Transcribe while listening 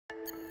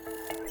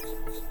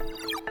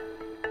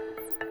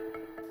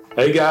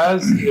Hey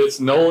guys, it's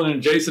Nolan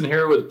and Jason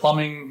here with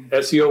Plumbing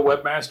SEO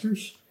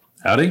Webmasters.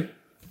 Howdy.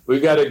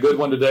 We've got a good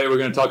one today. We're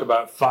going to talk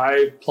about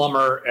 5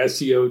 Plumber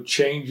SEO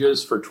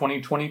changes for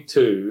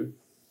 2022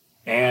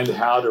 and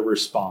how to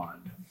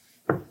respond.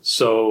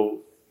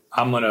 So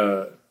I'm going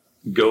to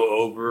go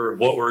over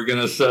what we're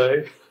going to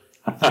say.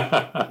 All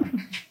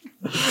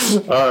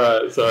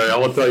right, sorry, I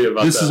will tell you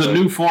about this that. This is a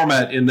new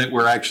format in that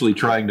we're actually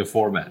trying to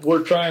format.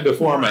 We're trying to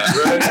format,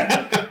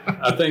 right?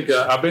 I think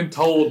I've been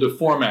told to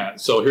format.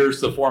 So here's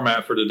the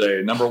format for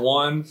today. Number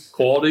 1,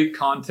 quality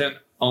content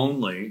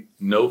only,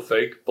 no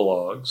fake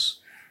blogs.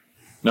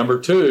 Number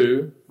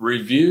 2,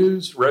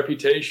 reviews,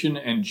 reputation,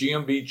 and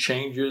GMB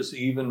changes,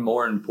 even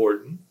more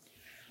important.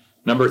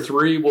 Number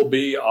 3 will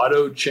be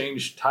auto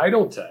change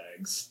title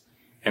tags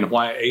and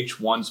why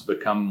H1s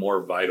become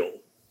more vital.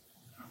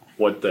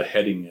 What the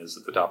heading is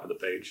at the top of the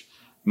page.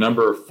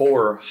 Number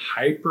 4,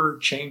 hyper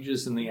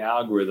changes in the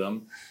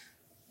algorithm,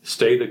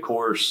 stay the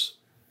course,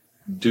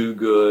 do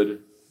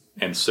good,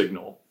 and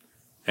signal.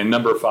 And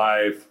number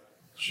 5,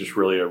 just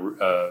really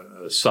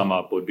a sum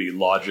up, would be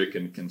logic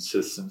and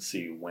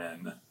consistency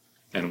win.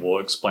 And we'll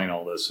explain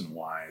all this and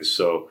why.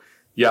 So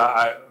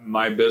yeah,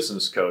 my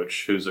business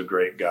coach, who's a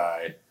great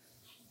guy,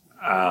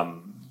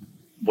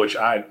 which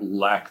I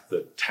lack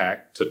the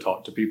tact to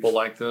talk to people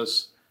like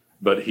this,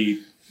 but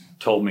he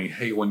told me,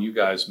 hey, when you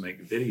guys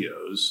make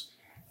videos,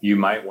 you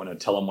might want to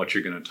tell them what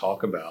you're going to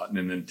talk about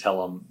and then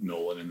tell them,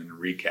 Nolan, and then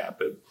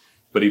recap it.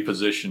 But he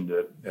positioned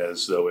it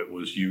as though it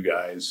was you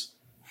guys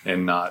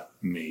and not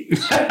me.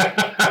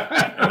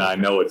 And I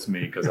know it's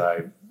me because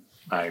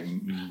I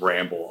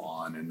ramble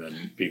on, and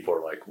then people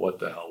are like, what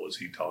the hell was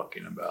he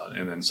talking about?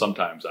 And then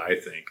sometimes I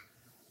think,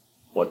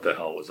 what the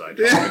hell was I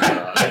talking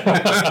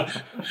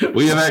about?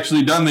 We have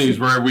actually done these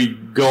where we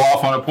go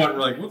off on a point and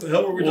we're like, what the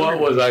hell were we talking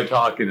about? What was I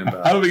talking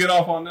about? How did we get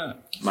off on that?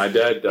 My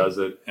dad does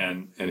it,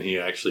 and he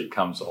actually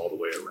comes all the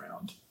way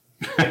around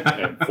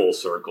and full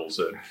circles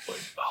it. Like,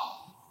 oh.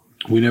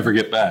 We never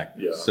get back.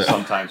 Yeah, so.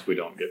 Sometimes we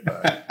don't get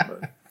back.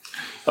 But.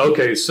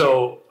 Okay,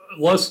 so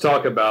let's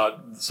talk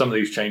about some of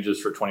these changes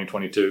for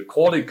 2022.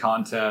 Quality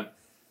content.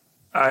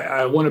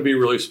 I want to be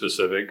really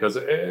specific because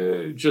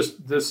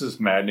this is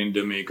maddening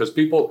to me because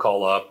people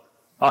call up.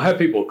 I'll have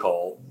people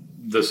call.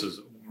 This is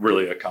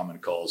really a common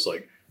call. It's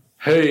like,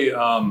 hey,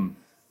 I'm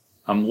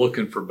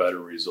looking for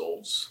better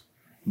results,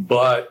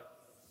 but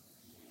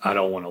I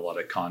don't want a lot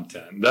of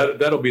content.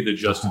 That'll be the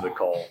gist of the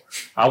call.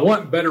 I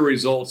want better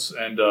results,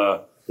 and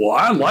well,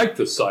 I like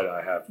the site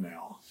I have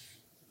now.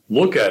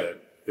 Look at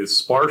it. It's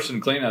sparse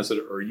and clean. I said,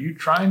 are you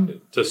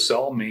trying to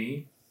sell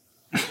me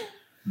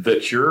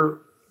that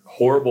your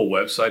horrible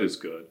website is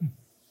good?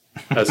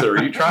 I said,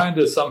 are you trying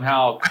to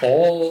somehow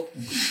call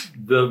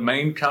the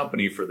main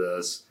company for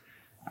this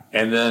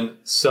and then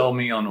sell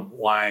me on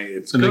why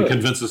it's good? And then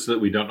convince us that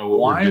we don't know what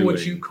we're doing. Why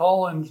would you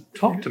call and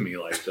talk to me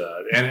like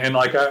that? And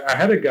like I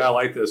had a guy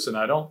like this, and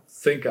I don't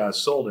think I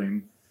sold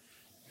him.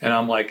 And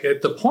I'm like,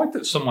 at the point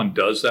that someone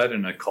does that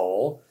in a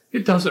call,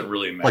 it doesn't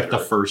really matter. Like the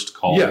first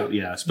call.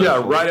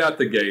 Yeah, right out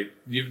the gate.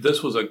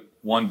 This was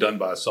one done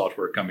by a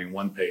software company,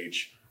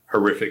 1-page,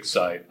 horrific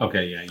site.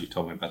 Okay, yeah, you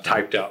told me about that.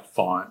 Typed out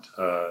font,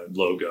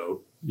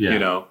 logo,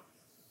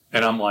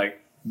 And I'm like,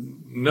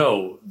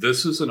 no,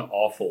 this is an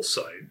awful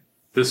site.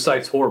 This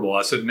site's horrible.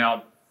 I said,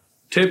 now,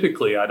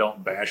 typically I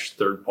don't bash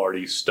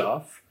third-party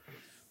stuff,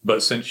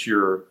 but since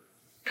you're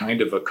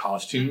kind of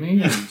accosting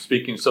me and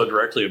speaking so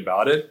directly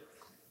about it,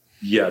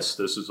 yes,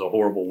 this is a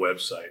horrible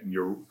website, and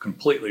you're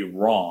completely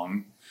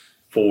wrong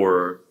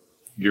for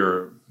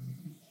your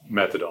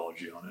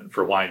methodology on it,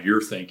 for why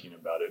you're thinking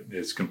about it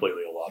is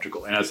completely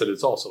illogical. And I said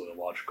it's also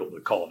illogical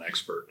to call an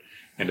expert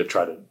and to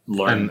try to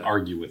learn and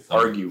argue with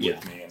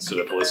me instead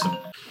of listen.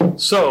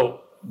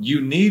 So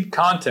you need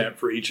content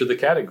for each of the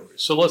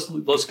categories. So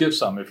let's give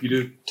some. If you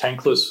do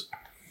tankless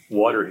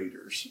water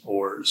heaters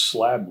or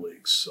slab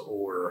leaks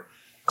or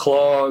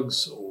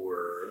clogs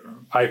or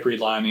pipe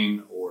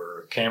relining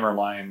or camera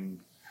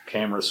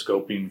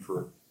scoping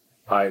for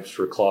pipes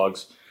for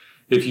clogs,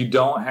 if you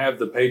don't have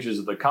the pages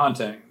of the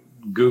content,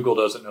 Google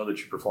doesn't know that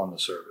you perform the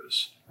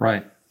service.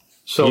 Right.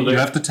 So you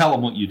have to tell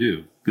them what you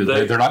do because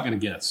they're not going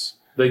to guess.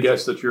 They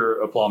guess that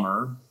you're a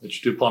plumber, that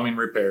you do plumbing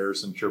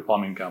repairs, and that you're a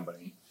plumbing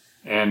company.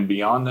 And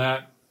beyond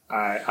that,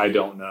 I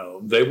don't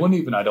know. They wouldn't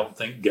even, I don't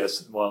think,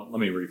 guess. Well, let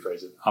me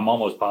rephrase it. I'm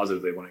almost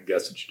positive they wouldn't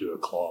guess that you do a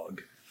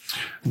clog.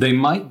 They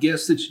might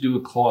guess that you do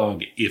a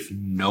clog if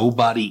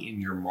nobody in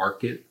your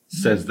market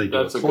says they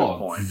do a clog.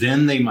 Good point.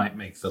 Then they might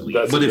make the leap.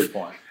 That's a good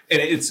point. And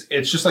it's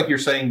just like you're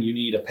saying you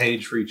need a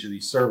page for each of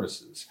these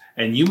services.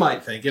 And you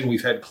might think, and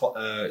we've had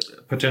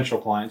potential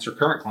clients or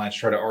current clients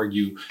try to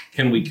argue,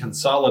 can we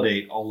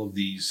consolidate all of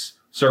these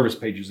service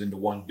pages into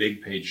one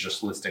big page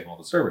just listing all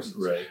the services?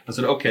 Right. I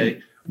said,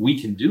 okay, we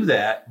can do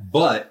that.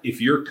 But if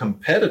your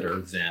competitor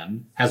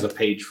then has a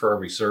page for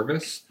every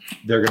service,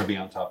 they're going to be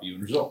on top of you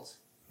in results.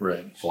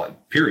 Right.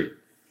 Flat, period.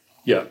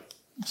 Yeah.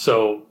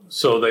 So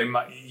they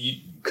might.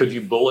 Could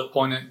you bullet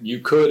point it? You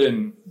could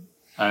and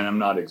I'm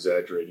not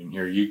exaggerating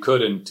here. You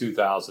could in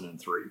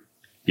 2003.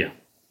 Yeah.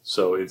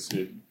 So it's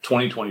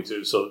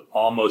 2022. So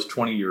almost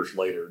 20 years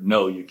later,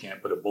 no, you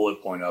can't put a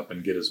bullet point up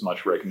and get as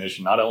much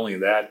recognition. Not only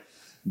that,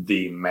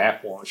 the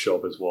map won't show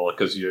up as well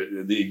because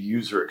the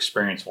user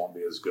experience won't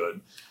be as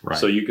good. Right.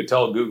 So you could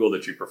tell Google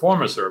that you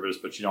perform a service,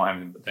 but you don't have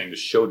anything to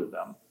show to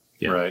them.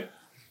 Yeah. Right.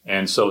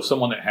 And so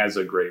someone that has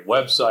a great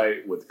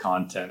website with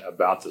content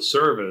about the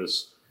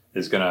service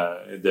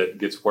that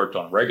gets worked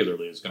on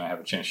regularly is going to have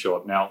a chance to show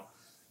up. Now,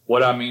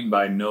 what I mean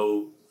by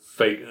no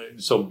fake,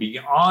 so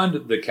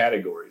beyond the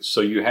categories,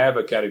 so you have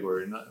a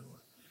category.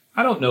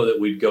 I don't know that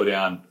we'd go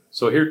down.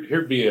 So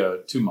here'd be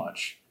too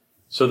much.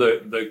 So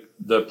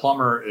the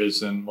plumber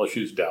is in, let's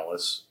use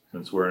Dallas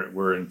since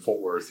we're in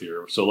Fort Worth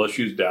here. So let's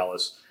use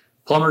Dallas.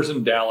 Plumber's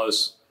in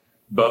Dallas,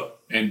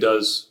 and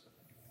does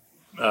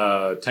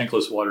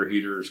tankless water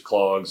heaters,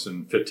 clogs,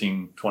 and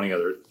 20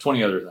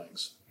 other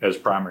things as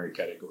primary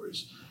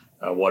categories.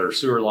 Water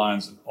sewer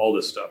lines and all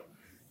this stuff.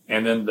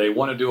 And then they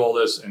want to do all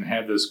this and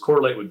have this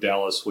correlate with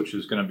Dallas, which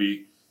is going to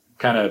be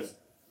kind of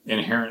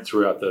inherent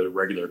throughout the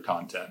regular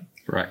content.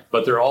 Right.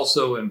 But they're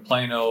also in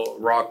Plano,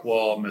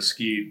 Rockwall,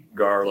 Mesquite,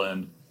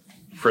 Garland,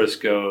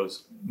 Frisco,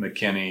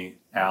 McKinney,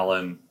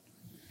 Allen,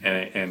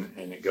 and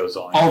it goes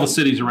on. All the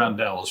cities around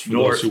Dallas. For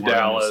North those who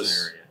Dallas, are in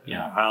this area.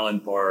 Yeah.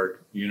 Highland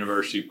Park,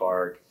 University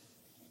Park.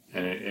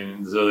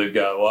 And so they've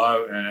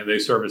got, and they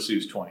service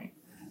these 20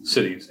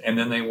 cities. And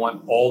then they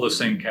want all the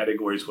same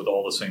categories with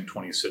all the same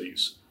 20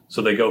 cities.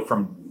 So they go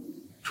from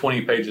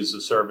 20 pages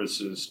of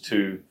services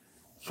to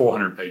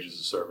 400 pages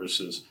of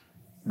services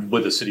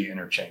with the city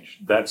interchange.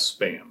 That's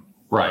spam.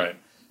 Right.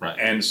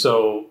 And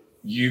so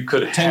you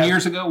could have 10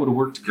 years ago would have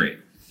worked great.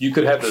 You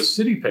could have the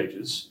city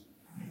pages,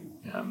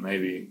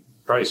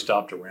 probably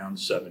stopped around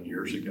 8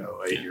 years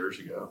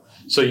ago.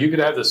 So you could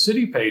have the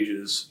city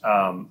pages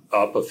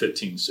up of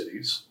 15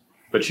 cities,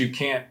 but you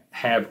can't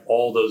have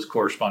all those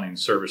corresponding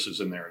services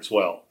in there as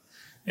well.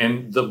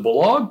 And the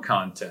blog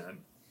content,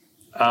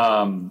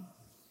 I'm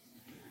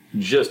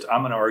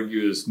going to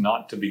argue, is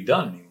not to be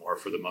done anymore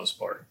for the most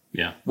part.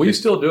 Yeah. We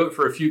still do it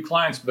for a few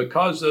clients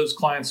because those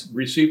clients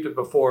received it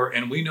before,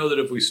 and we know that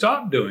if we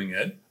stop doing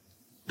it,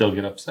 they'll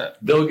get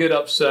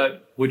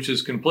upset. Which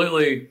is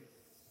completely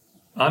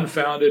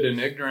unfounded and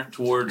ignorant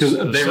towards,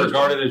 because they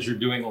regard it as you're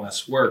doing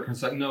less work.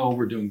 It's like, no,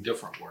 we're doing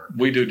different work.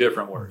 We do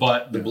different work,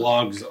 but the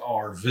blogs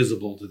are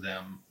visible to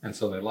them, and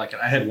so they like it.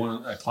 I had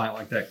a client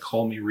like that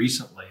call me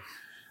recently,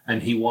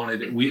 and he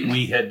wanted it.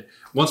 We had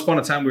once upon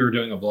a time we were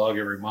doing a blog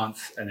every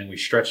month, and then we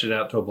stretched it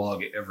out to a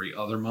blog every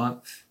other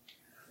month.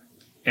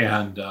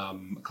 And a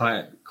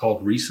client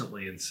called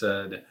recently and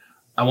said,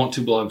 "I want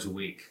 2 blogs a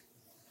week."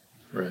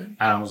 Right. And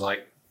I was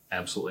like,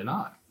 "Absolutely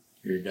not."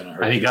 You're gonna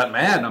hurt. And he got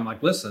mad, and I'm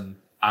like, "Listen,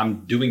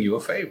 I'm doing you a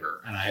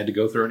favor." And I had to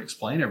go through and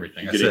explain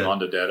everything. Did you get him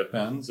onto data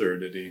pens, or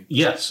did he?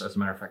 Yes, as a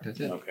matter of fact, I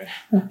did. Okay.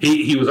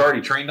 He was already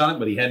trained on it,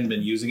 but he hadn't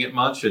been using it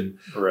much. And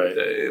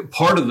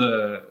part of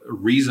the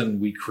reason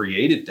we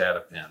created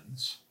data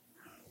pens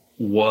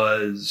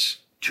was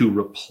to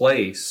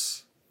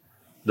replace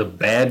the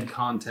bad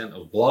content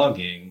of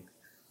blogging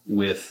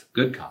with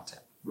good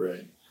content.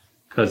 Right.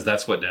 Because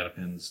that's what data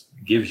pens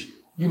gives you.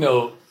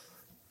 We'll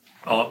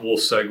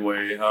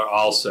segue, or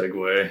I'll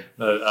segue.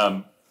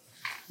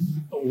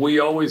 We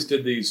always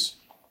did these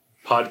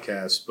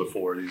podcasts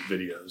before, these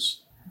videos,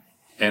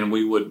 and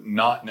we would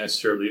not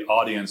necessarily,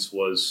 audience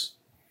was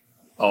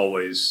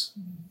always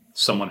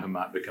someone who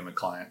might become a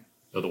client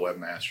of the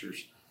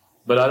Webmasters.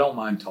 But I don't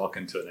mind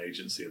talking to an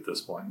agency at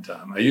this point in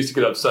time. I used to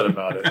get upset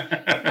about it.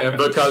 And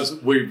because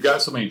we've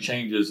got so many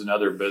changes in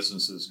other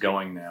businesses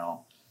going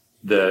now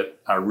that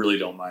I really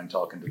don't mind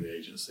talking to the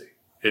agency.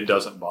 It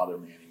doesn't bother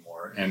me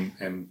anymore.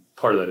 And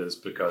part of that is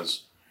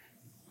because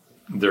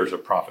there's a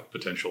profit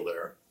potential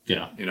there,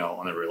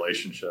 on a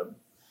relationship,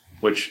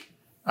 which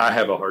I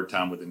have a hard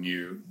time with the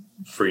new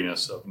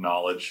freeness of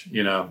knowledge,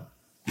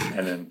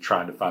 and then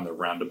trying to find the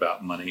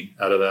roundabout money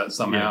out of that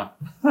somehow.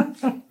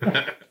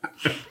 Yeah.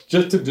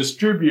 Just to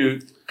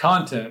distribute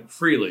content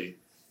freely.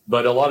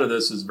 But a lot of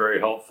this is very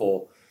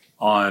helpful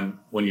on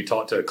when you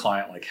talk to a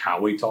client, like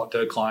how we talk to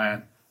a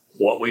client,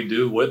 what we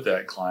do with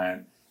that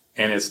client.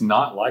 And it's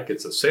not like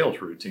it's a sales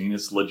routine.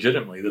 It's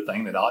legitimately the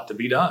thing that ought to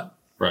be done.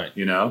 Right.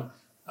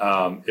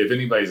 If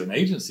anybody's an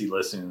agency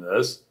listening to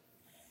this,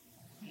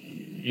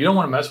 you don't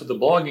want to mess with the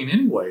blogging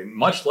anyway,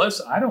 much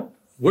less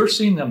we're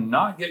seeing them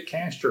not get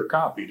cached or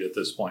copied at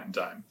this point in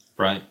time.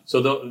 Right.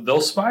 So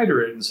they'll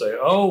spider it and say,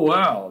 "Oh,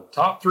 wow,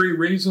 top 3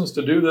 reasons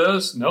to do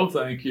this. No,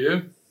 thank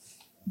you.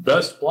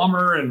 Best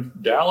plumber in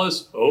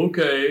Dallas.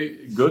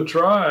 Okay, good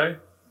try."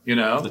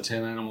 The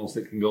 10 animals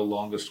that can go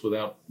longest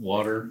without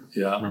water.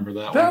 Yeah. Remember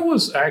that one? That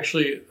was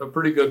actually a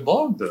pretty good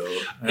blog, though.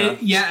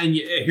 Yeah. And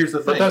here's the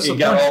thing. But that's it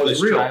got all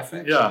this real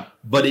traffic. Yeah.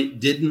 But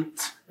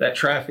that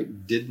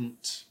traffic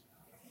didn't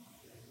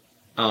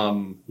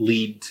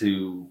lead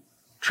to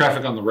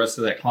traffic on the rest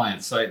of that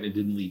client site, and it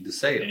didn't lead to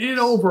sales. It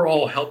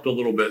overall helped a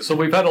little bit. So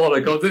we've had a lot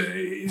of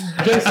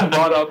Jason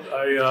brought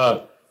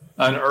up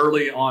an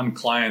early on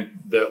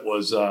client that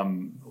was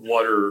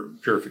water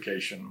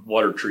purification,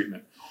 water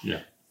treatment.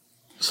 Yeah.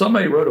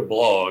 Somebody wrote a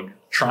blog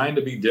trying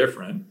to be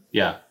different.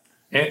 Yeah.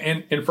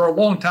 And for a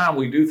long time,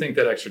 we do think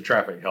that extra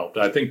traffic helped.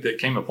 I think that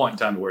came a point in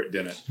time where it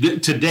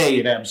didn't. Today,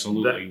 it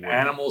absolutely The would.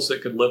 animals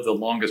that could live the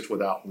longest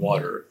without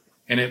water.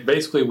 And it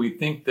basically, we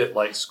think that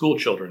like school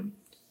children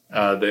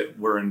that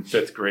were in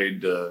 5th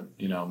grade,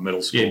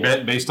 middle school.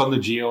 Yeah, based on the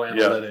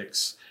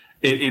geoanalytics.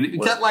 It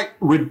got like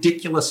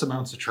ridiculous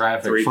amounts of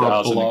traffic for a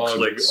 3,000 blog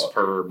clicks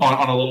per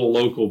on a little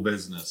local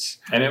business.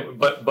 And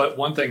but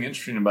one thing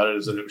interesting about it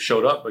is that it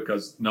showed up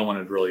because no one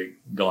had really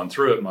gone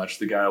through it much.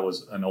 The guy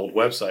was an old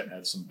website and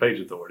had some page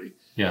authority.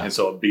 Yeah. And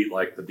so it beat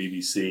like the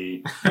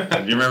BBC.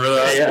 Do you remember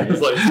that? Yeah. It's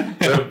like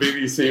the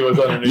BBC was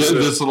underneath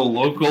This little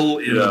local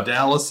in the Yeah.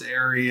 Dallas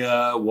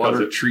area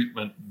water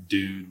treatment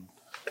dude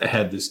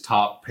had this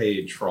top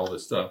page for all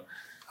this stuff.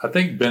 I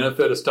think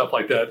benefit of stuff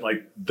like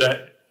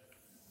that,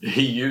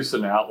 he used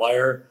an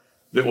outlier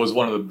that was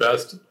one of the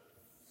best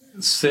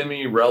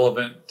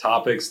semi-relevant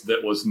topics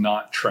that was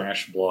not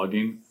trash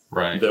blogging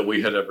that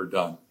we had ever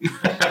done.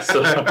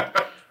 So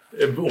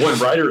when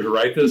writers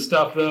write this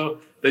stuff, though,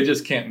 they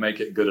just can't make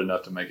it good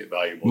enough to make it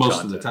valuable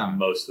Most content. of the time.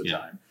 Most of the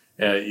time.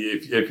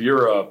 If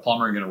you're a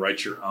plumber and going to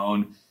write your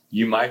own,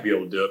 you might be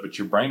able to do it, but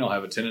your brain will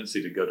have a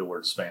tendency to go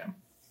towards spam.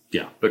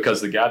 Yeah. Because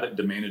the guy that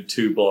demanded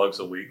 2 blogs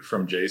a week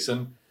from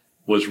Jason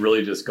was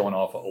really just going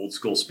off of old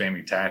school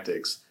spammy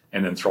tactics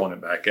and then throwing it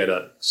back at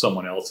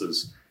someone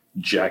else's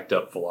jacked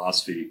up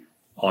philosophy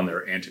on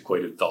their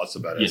antiquated thoughts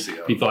about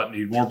SEO. He thought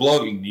need more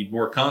blogging, need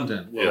more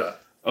content. Well,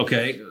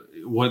 okay.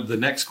 What the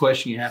next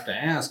question you have to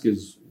ask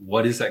is,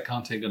 what is that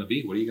content going to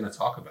be? What are you going to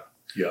talk about?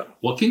 Yeah.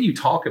 What can you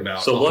talk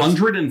about So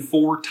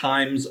 104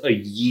 times a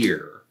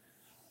year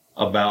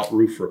about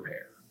roof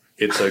repair?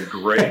 It's a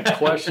great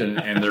question,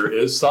 and there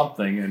is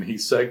something, and he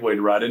segued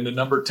right into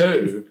number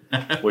 2,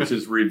 which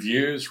is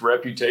reviews,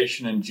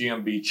 reputation, and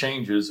GMB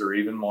changes are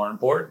even more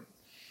important.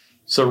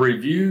 So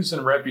reviews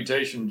and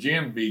reputation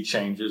GMB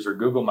changes or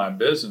Google My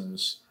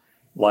Business,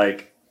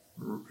 like,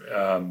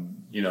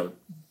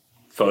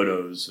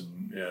 photos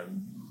and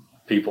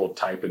people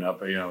typing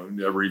up,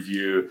 a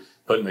review,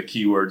 putting the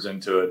keywords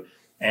into it.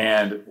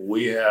 And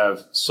we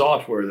have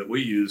software that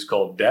we use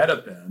called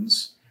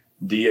DataPins,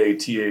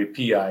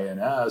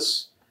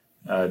 DATAPINS,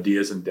 D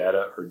as in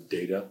data or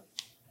data,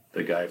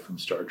 the guy from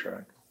Star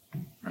Trek,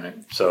 right?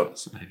 So,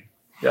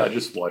 yeah, I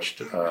just watched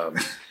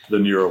the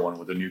newer one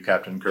with the new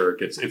Captain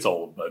Kirk. It's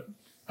old, but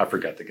I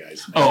forgot the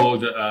guy's name.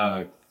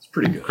 Oh, it's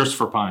pretty good.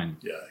 Christopher Pine.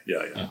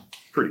 Yeah.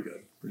 Pretty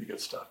good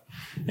stuff.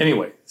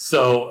 Anyway,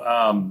 so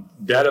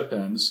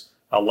DataPins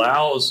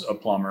allows a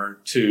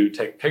plumber to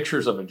take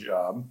pictures of a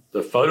job.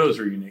 The photos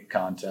are unique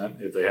content.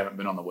 If they haven't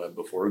been on the web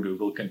before,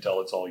 Google can tell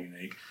it's all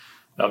unique.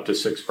 Up to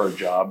 6 per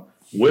job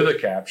with a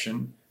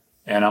caption,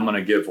 and I'm going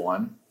to give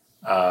one.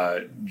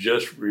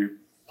 Just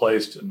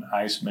replaced an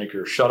ice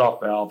maker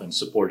shutoff valve and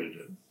supported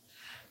it.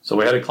 So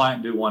we had a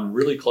client do one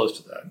really close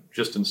to that.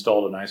 Just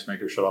installed an ice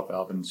maker shutoff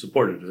valve and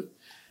supported it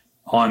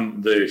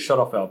on the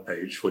shutoff valve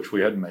page, which we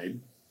had made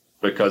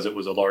because it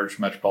was a large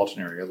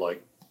metropolitan area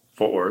like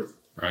Fort Worth.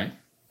 Right.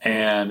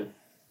 And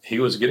he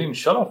was getting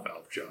shutoff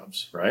valve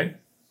jobs, right?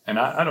 And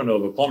I don't know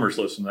if a plumber's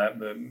listening to that,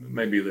 but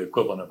maybe the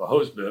equivalent of a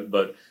hose bit,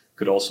 but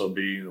could also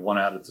be the one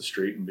out at the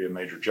street and be a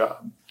major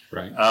job.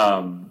 Right.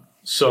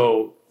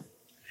 So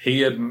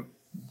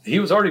he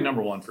was already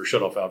number 1 for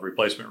shutoff valve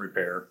replacement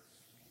repair,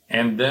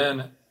 and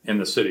then in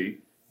the city,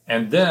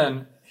 and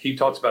then he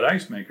talks about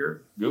ice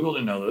maker. Google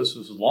didn't know this.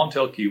 This was a long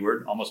tail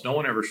keyword. Almost no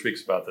one ever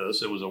speaks about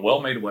this. It was a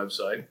well-made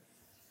website,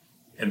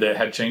 and that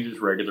had changes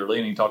regularly.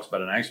 And he talks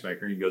about an ice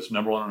maker. He goes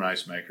number 1 on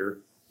ice maker.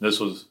 This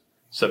was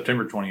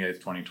September 28th,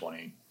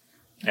 2020.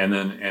 And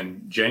then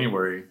in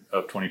January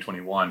of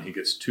 2021, he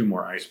gets 2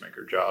 more ice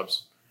maker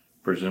jobs,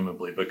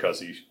 presumably because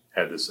he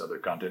had this other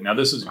content. Now,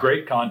 this is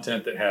great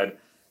content that had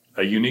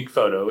a unique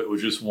photo. It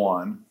was just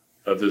one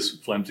of this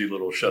flimsy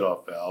little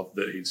shutoff valve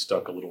that he'd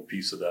stuck a little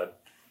piece of that,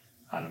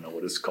 I don't know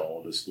what it's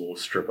called, this little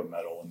strip of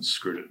metal and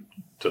screwed it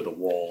to the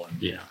wall.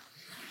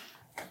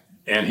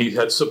 And he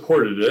had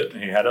supported it,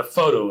 and he had a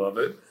photo of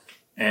it,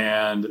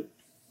 and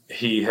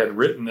he had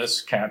written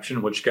this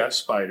caption, which got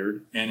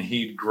spidered, and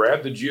he'd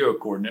grabbed the geo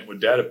coordinate with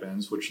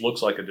DataPins, which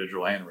looks like a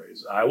digital hand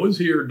raise. I was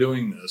here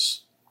doing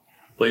this.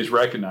 Please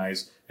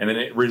recognize. And then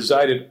it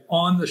resided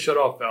on the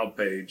shutoff valve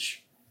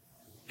page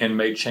and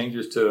made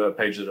changes to a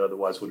page that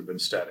otherwise would have been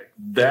static.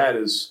 That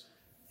is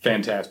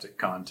fantastic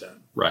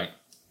content. Right.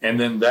 And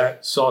then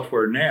that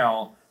software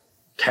now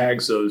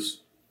tags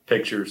those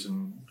pictures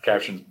and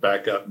captions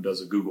back up and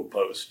does a Google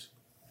post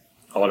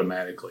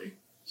automatically.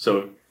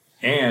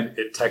 And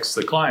it texts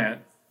the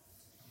client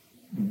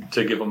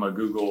to give them a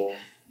Google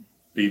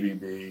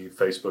BBB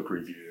Facebook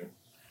review.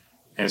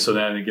 And so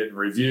then they're getting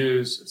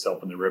reviews. It's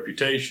helping the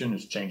reputation.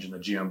 It's changing the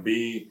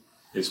GMB.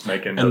 It's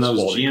making and those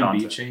quality GMB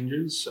content.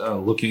 changes.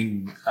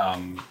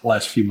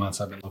 Last few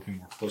months, I've been looking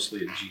more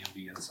closely at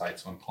GMB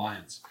insights on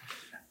clients,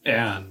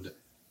 and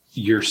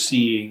you're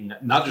seeing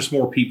not just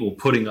more people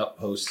putting up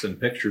posts and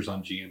pictures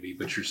on GMB,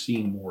 but you're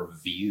seeing more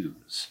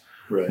views,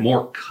 Right.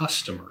 more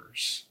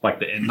customers,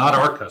 and not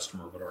our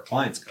customer, but our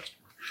client's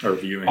customer, Or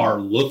viewing. are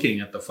looking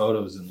at the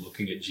photos and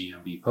looking at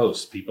GMB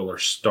posts. People are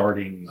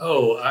starting.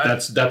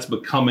 That's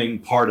becoming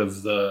part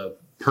of the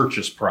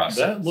purchase process.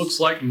 That looks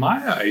like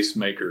my ice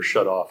maker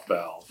shut off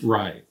valve.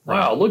 Right.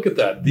 Wow, look at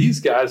that. These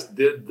guys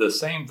did the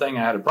same thing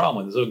I had a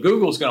problem with. So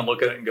Google's going to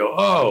look at it and go,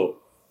 oh,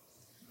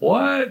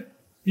 what?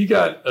 You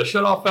got a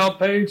shut off valve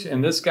page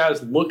and this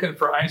guy's looking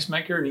for ice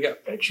maker and you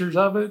got pictures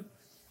of it?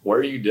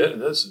 Where you did it?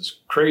 This is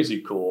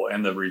crazy cool.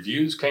 And the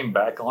reviews came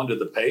back onto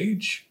the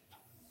page?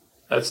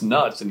 That's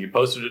nuts. And you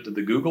posted it to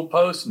the Google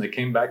post and they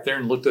came back there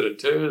and looked at it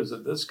too. Is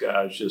that this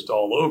guy's just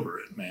all over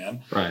it,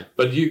 man. Right.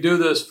 But you do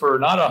this for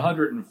not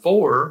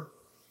 104,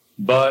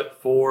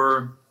 but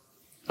for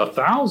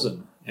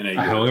 1,000 in a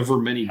year. However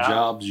many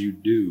jobs you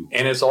do.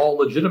 And it's all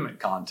legitimate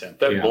content.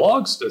 That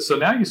blog stuff. So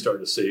now you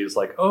start to see, it's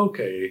like,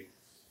 okay,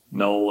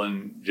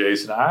 Nolan,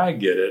 Jason, I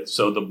get it.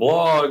 So the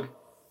blog,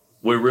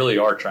 we really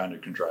are trying to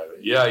contrive it.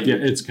 Yeah,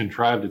 it's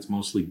contrived. It's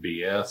mostly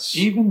BS.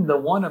 Even the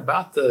one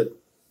about the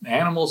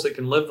animals that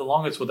can live the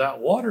longest without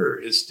water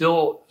is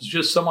still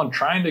just someone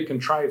trying to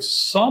contrive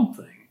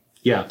something.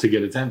 Yeah, to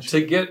get attention.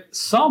 To get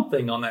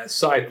something on that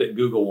site that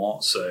Google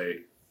won't say,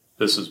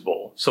 this is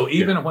bull. So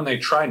even when they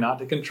try not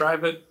to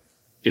contrive it,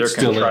 they're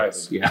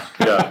contriving. Yeah.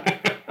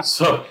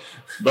 So,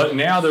 but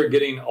now they're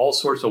getting all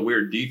sorts of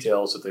weird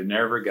details that they've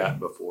never gotten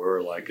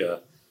before, like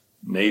a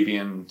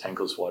Navian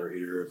tankless water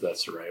heater, if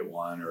that's the right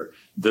one, or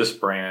this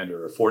brand,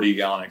 or a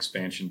 40-gallon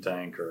expansion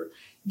tank, or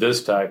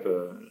this type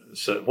of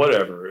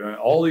whatever.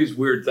 All these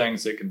weird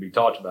things that can be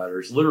talked about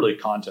are literally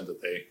content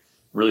that they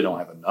really don't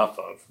have enough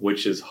of,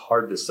 which is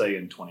hard to say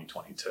in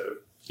 2022.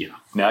 Yeah.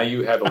 Now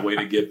you have a way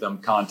to give them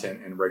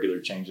content and regular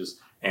changes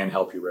and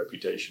help your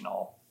reputation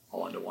all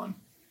into one.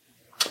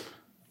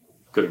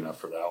 Good enough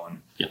for that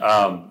one.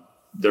 Yeah.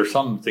 There's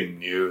something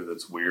new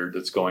that's weird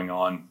that's going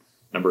on.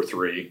 Number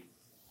 3,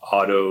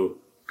 auto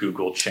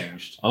Google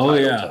changed title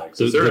tags.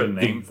 Is there a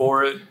name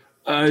for it?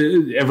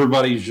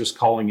 Everybody's just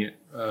calling it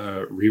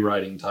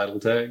rewriting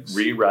title tags.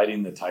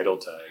 Rewriting the title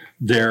tag.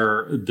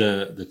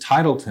 The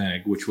title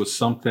tag, which was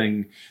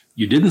something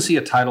you didn't see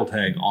a title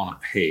tag on a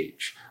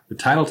page. The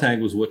title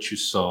tag was what you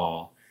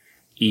saw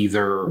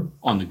either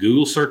on the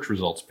Google search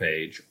results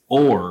page,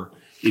 or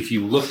if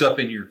you looked up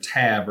in your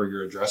tab or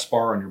your address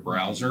bar on your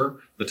browser,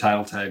 the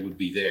title tag would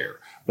be there.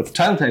 But the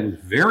title tag was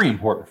very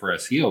important for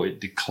SEO. It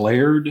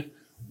declared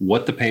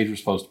what the page was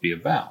supposed to be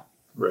about.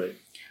 Right.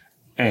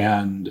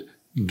 And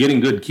getting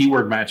good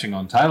keyword matching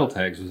on title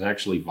tags was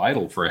actually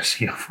vital for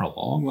SEO for a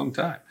long, long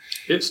time.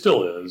 It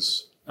still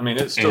is. I mean,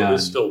 it's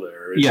still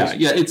there.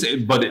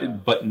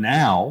 But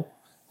now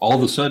all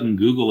of a sudden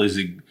Google is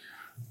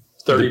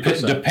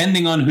 30%.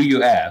 Depending on who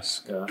you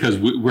ask, because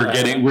we're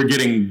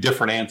getting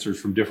different answers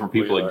from different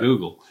people at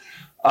Google.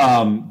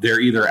 They're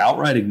either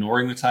outright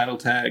ignoring the title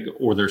tag,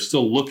 or they're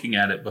still looking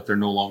at it, but they're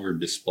no longer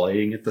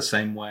displaying it the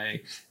same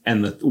way.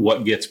 And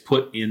what gets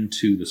put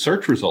into the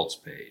search results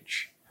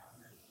page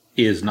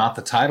is not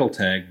the title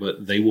tag,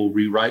 but they will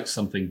rewrite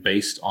something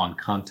based on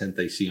content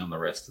they see on the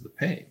rest of the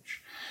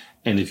page.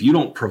 And if you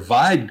don't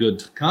provide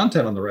good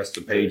content on the rest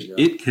of the page,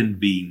 it can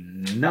be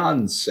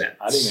nonsense.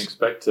 I didn't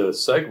expect to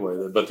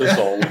segue that, but this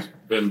all has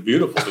been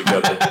beautiful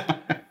together.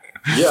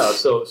 Yeah,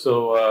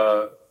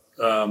 so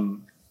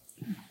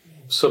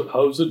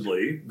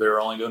supposedly they're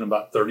only doing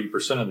about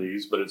 30% of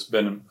these, but it's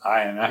been,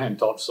 I hadn't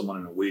talked to someone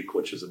in a week,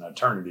 which is an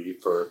eternity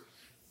for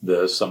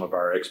some of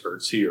our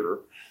experts here,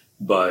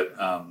 but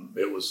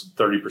it was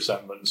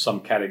 30%, but in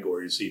some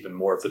categories even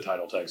more if the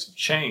title tags have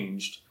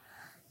changed.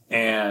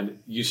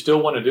 And you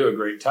still want to do a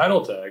great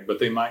title tag, but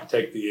they might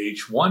take the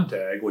H1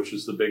 tag, which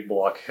is the big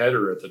block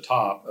header at the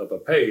top of a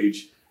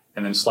page,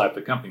 and then slap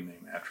the company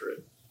name after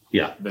it.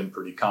 Yeah. Been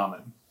pretty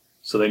common.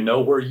 So they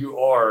know where you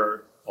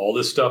are. All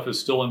this stuff is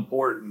still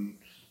important,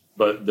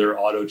 but they're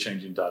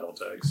auto-changing title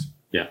tags.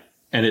 Yeah.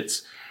 And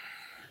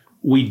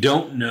we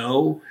don't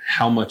know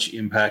how much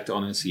impact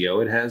on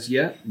SEO it has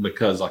yet,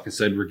 because like I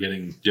said, we're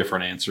getting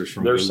different answers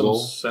from There's Google.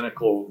 Some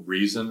cynical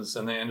reasons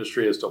in the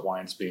industry as to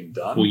why it's being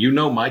done. Well, you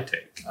know my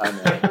take. I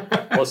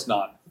know. Let's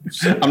not.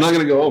 I'm not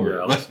going to go over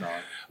it. Let's not.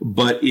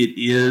 But it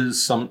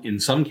is in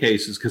some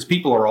cases, because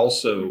people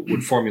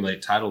would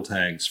formulate title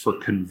tags for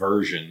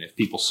conversion. If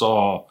people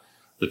saw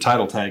the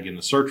title tag in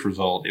the search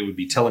result, it would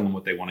be telling them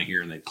what they want to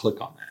hear and they'd click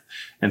on that.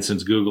 And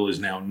since Google is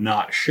now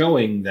not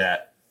showing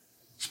that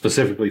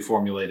specifically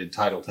formulated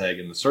title tag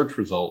in the search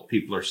result,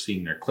 people are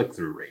seeing their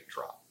click-through rate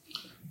drop.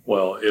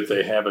 Well, if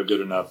they have a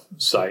good enough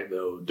site,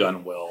 though,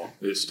 done well,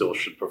 it still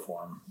should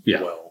perform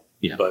well.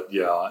 Yeah. But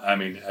yeah, I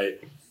mean,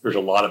 there's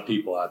a lot of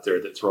people out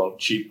there that throw up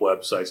cheap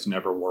websites and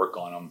never work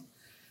on them.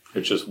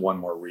 It's just one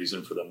more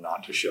reason for them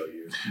not to show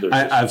you.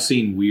 I've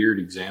seen weird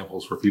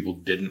examples where people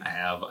didn't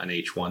have an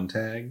H1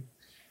 tag,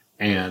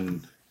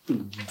 and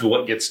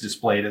what gets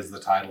displayed as the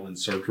title in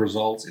search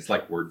results, it's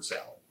like word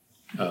salad.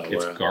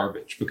 It's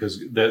garbage,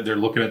 because they're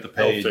looking at the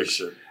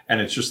page and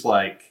it's just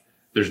like,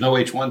 there's no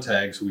H1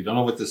 tag, so we don't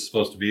know what this is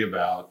supposed to be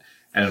about.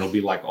 And it'll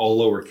be like all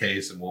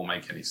lowercase and won't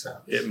make any sense.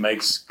 It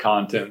makes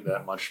content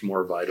that much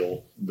more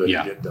vital that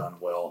you get done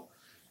well.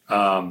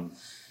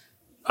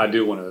 I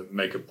do want to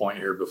make a point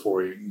here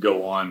before we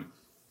go on.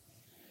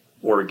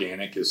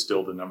 Organic is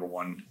still the number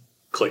one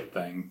click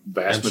thing.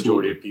 Vast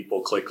majority of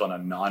people click on a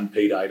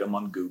non-paid item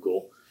on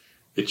Google.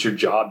 It's your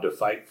job to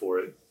fight for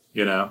it,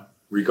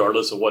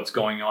 regardless of what's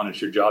going on.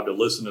 It's your job to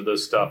listen to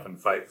this stuff and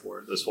fight for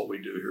it. That's what we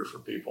do here for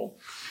people.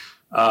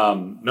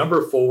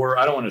 Number 4,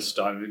 I don't want to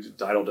stop.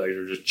 Title tags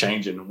are just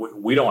changing.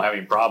 We don't have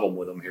any problem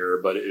with them here,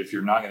 but if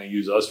you're not going to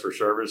use us for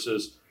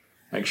services,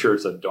 make sure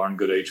it's a darn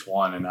good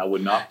H1. And I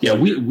would not. Yeah,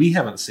 we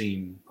haven't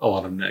seen a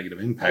lot of negative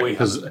impact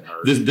because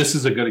this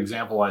is a good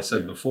example I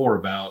said before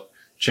about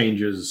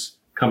changes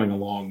coming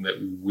along that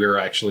we're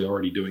actually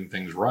already doing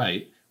things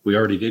right. We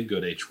already did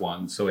good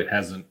H1, so it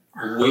hasn't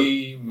hurt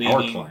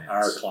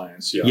our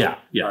clients. Yeah.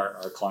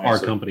 Our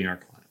clients. Our company, our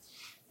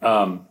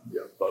clients.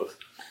 Both.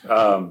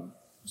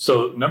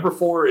 So number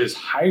 4 is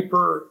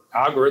hyper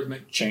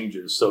algorithmic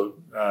changes. So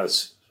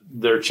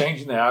they're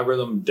changing the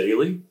algorithm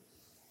daily.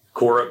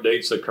 Core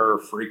updates occur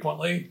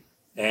frequently,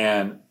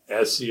 and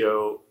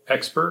SEO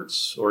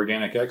experts,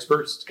 organic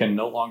experts, can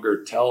no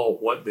longer tell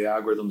what the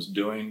algorithm's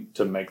doing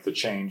to make the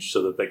change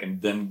so that they can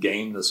then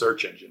game the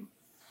search engine.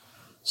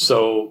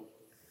 So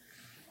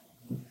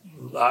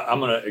I'm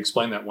going to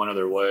explain that one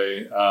other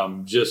way.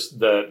 Just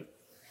that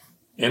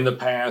in the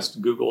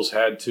past, Google's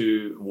had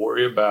to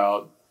worry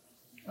about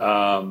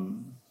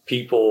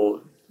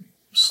people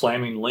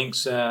slamming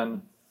links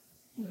in,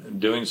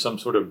 doing some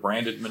sort of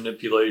branded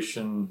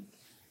manipulation,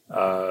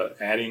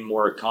 adding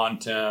more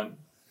content,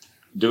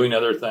 doing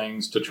other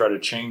things to try to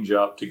change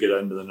up to get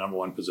into the number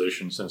 1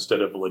 positions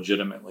instead of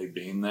legitimately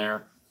being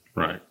there.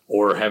 Right.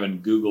 Or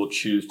having Google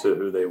choose to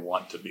who they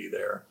want to be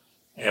there.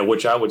 And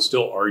which I would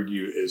still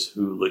argue is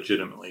who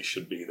legitimately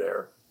should be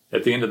there.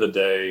 At the end of the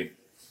day,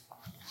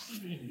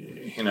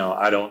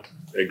 I don't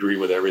agree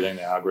with everything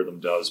the algorithm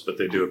does, but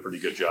they do a pretty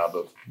good job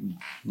of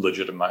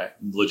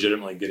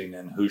legitimately getting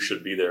in who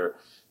should be there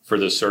for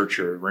the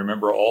searcher.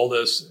 Remember all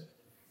this,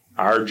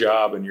 our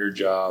job and your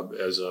job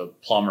as a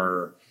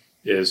plumber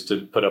is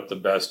to put up the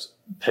best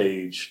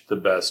page, the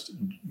best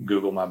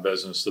Google My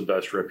Business, the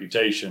best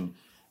reputation,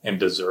 and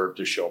deserve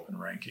to show up in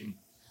ranking.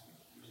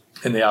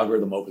 And the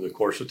algorithm over the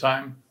course of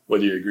time,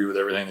 whether you agree with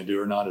everything they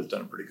do or not, has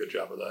done a pretty good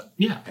job of that.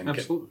 Yeah,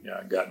 absolutely.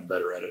 Gotten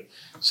better at it.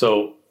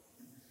 So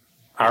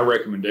our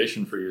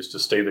recommendation for you is to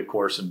stay the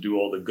course and do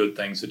all the good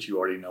things that you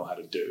already know how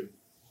to do.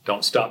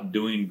 Don't stop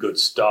doing good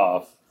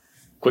stuff.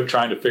 Quit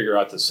trying to figure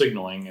out the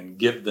signaling and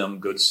give them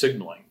good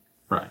signaling.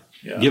 Right.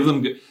 Yeah. Give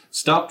them good.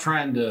 Stop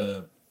trying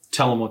to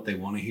tell them what they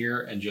want to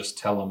hear and just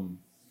tell them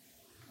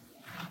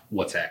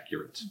what's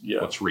accurate,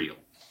 what's real.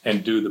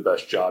 And do the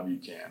best job you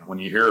can. When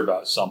you hear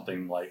about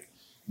something like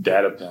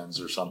data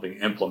pins or something,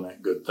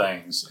 implement good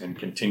things and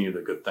continue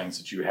the good things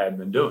that you had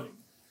been doing.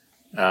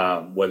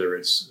 Whether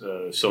it's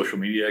a social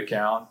media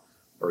account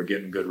or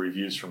getting good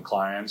reviews from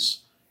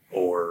clients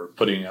or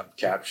putting up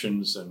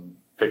captions and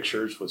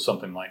pictures with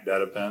something like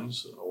data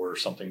pins or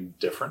something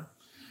different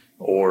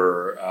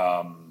or,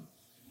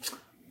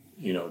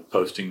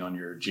 posting on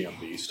your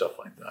GMB, stuff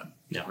like that.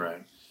 Yeah.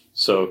 Right.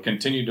 So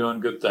continue doing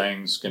good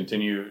things,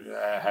 continue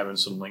having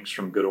some links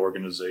from good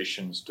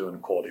organizations doing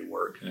quality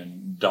work,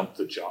 and dump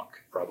the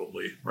junk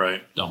probably,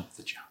 right? Dump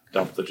the junk.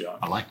 Dump the junk.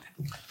 I like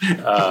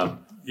that.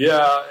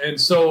 And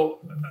so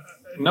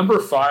number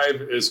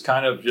 5 is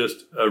kind of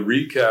just a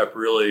recap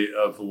really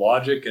of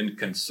logic and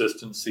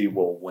consistency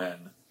will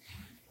win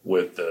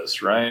with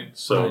this, right?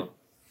 So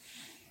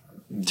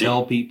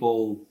tell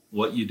people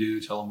what you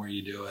do, tell them where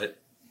you do it.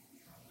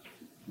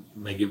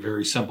 Make it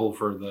very simple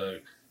for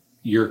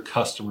your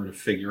customer to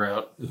figure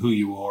out who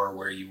you are,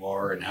 where you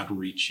are, and how to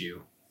reach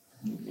you.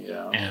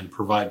 Yeah. And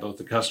provide both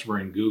the customer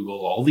and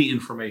Google all the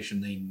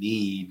information they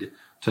need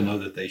to know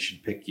that they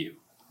should pick you.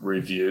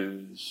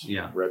 Reviews,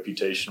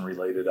 reputation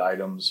related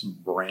items,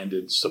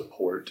 branded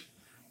support,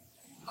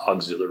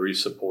 auxiliary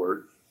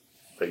support,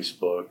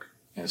 Facebook,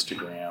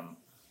 Instagram,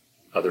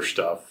 other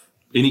stuff.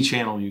 Any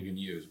channel you can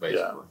use,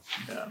 basically.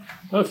 Yeah.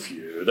 A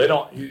few.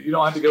 You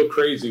don't have to go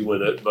crazy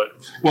with it, but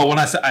when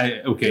I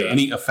say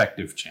any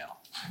effective channel.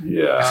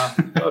 Yeah,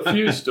 a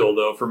few still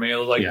though for me.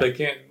 They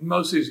can't.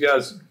 Most of these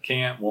guys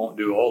won't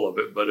do all of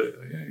it, but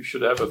you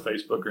should have a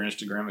Facebook or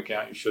Instagram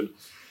account. You should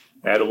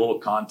add a little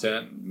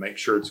content, make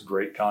sure it's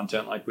great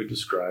content like we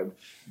described.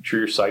 Make sure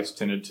your site's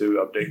tended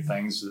to update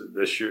things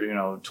this year.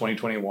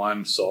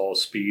 2021 saw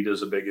speed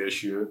as a big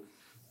issue.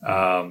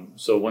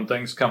 So when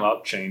things come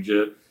up, change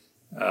it.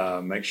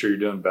 Make sure you're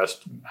doing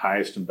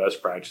highest and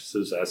best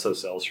practices,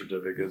 SSL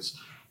certificates,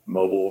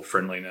 mobile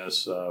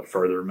friendliness,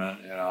 further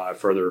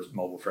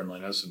mobile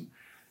friendliness, and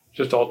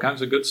just all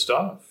kinds of good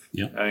stuff.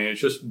 Yeah. I mean,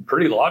 it's just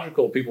pretty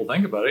logical. People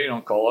think about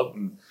it. Call up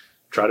and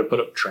try to put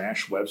up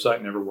trash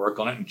website, never work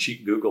on it, and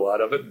cheat Google out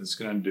of it. And it's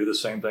going to do the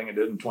same thing it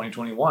did in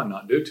 2021,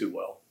 not do too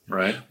well.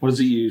 Right. What does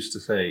he used to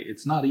say?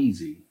 It's not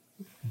easy,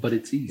 but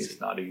it's easy.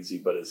 It's not easy,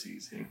 but it's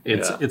easy.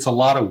 It's a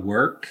lot of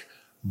work,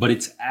 but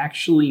it's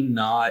actually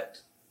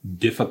not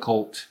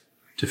difficult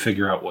to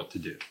figure out what to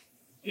do.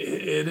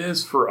 It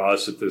is for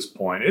us at this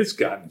point. It's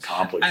gotten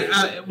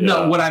complicated.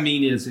 No, what I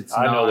mean is it's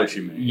I not, know what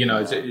you mean. You know,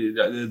 it's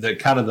the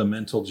kind of the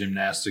mental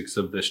gymnastics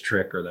of this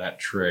trick or that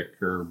trick,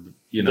 or,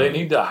 you know. They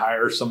need to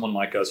hire someone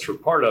like us for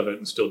part of it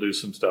and still do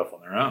some stuff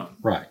on their own.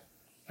 Right.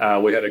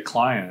 We had a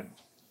client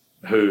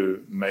who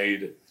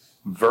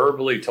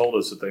verbally told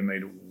us that they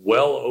made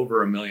well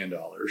over $1 million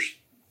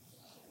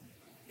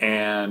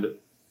and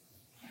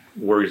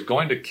were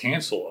going to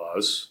cancel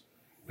us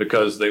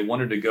because they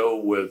wanted to go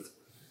with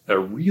a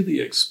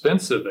really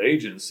expensive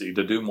agency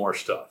to do more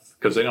stuff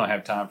because they don't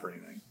have time for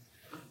anything.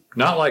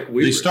 Not like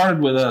They started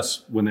with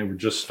us when they were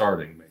just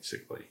starting,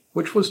 basically.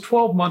 Which was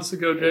 12 months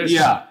ago, Jason.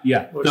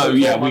 Yeah. No,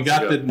 yeah, we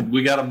got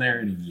them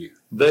there in a year.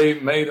 They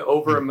made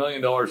over $1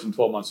 million in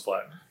 12 months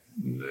flat.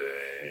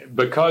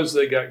 Because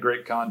they got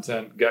great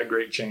content, got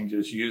great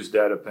changes, used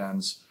data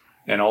pins,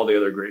 and all the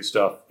other great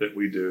stuff that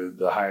we do,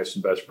 the highest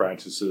and best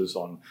practices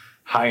on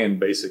high-end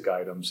basic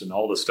items and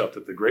all the stuff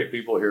that the great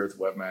people here at the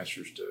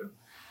Webmasters do.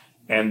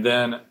 And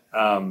then,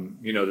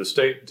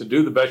 to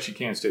do the best you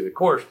can, stay the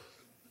course.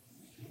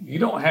 You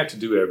don't have to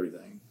do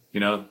everything. You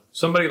know,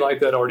 somebody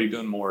like that already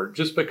doing more,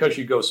 just because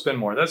you go spend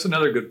more. That's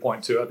another good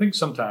point too. I think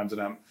sometimes,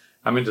 and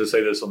I meant to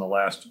say this on the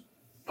last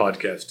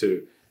podcast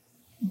too,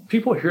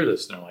 people hear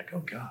this and they're like, oh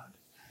God,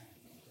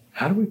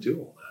 how do we do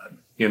all that?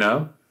 You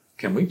know,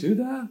 can we do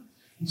that?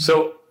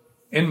 So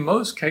in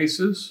most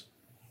cases,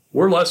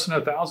 we're less than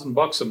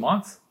 $1,000 a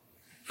month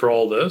for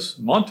all this,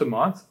 month to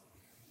month,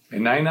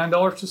 and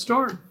 $99 to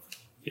start.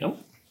 Yep.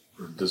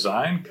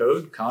 Design,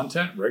 code,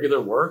 content,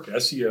 regular work,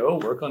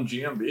 SEO, work on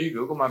GMB,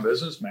 Google My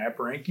Business, map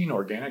ranking,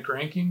 organic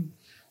ranking,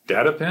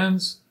 data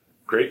pins,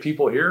 great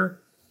people here.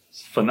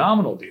 It's a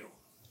phenomenal deal.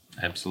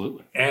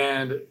 Absolutely.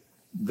 And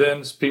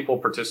then people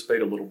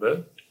participate a little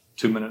bit,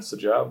 2 minutes a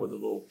job with a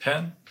little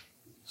pen,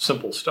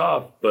 simple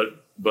stuff,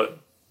 but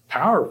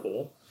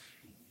powerful.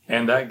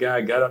 And that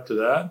guy got up to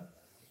that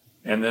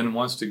and then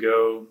wants to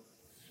go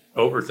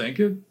overthink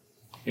it,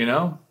 you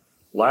know,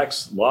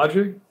 lacks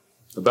logic,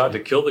 about to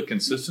kill the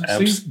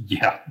consistency.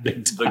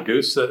 The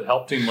goose that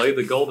helped him lay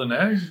the golden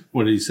egg.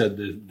 What he said,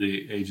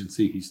 the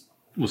agency he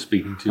was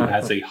speaking to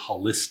has a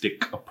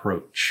holistic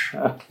approach.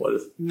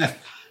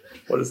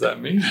 What does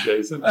that mean,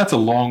 Jason? That's a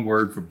long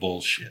word for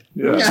bullshit.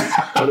 Yeah.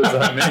 What does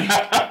that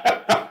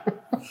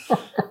mean?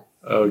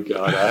 Oh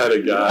God,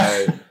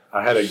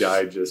 I had a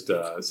guy just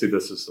see.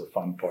 This is the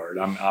fun part.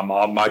 I'm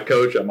on my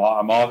coach. I'm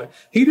on.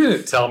 He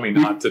didn't tell me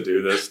not to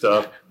do this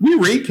stuff. We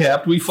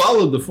recapped. We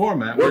folled the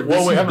format. We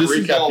haven't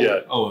recapped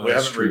yet. Oh, we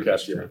haven't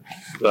recapped yet.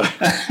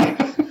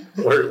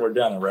 We're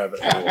down a rabbit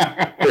hole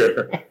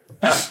here.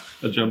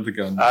 I jumped the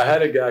gun. I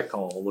had a guy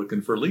call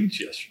looking for leads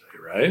yesterday.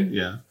 Right?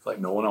 Yeah. It's like,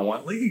 no one, I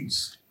want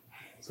leads.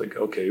 It's like,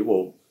 okay,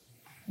 well,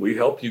 we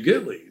help you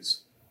get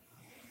leads.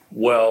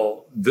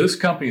 Well, this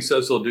company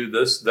says they'll do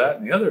this, that,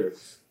 and the other.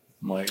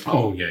 I'm like,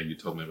 oh yeah, you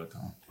told me about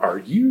that. Are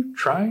you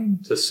trying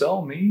to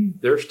sell me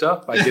their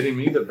stuff by getting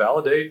me to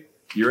validate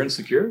your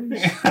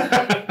insecurities?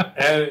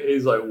 And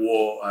he's like,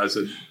 well, I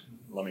said,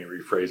 let me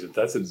rephrase it.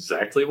 That's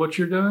exactly what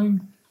you're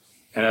doing.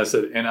 And I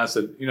said,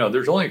 you know,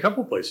 there's only a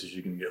couple places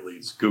you can get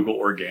leads: Google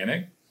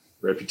organic,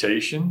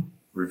 reputation,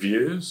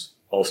 reviews,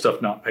 all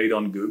stuff not paid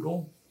on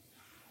Google.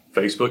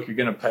 Facebook, you're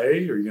going to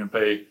pay, or you're going to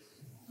pay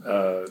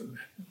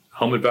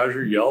Home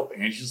Advisor, Yelp,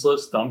 Angie's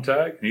List,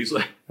 Thumbtack. And he's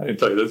like, I didn't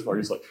tell you this part.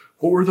 He's like,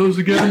 what were those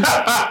again?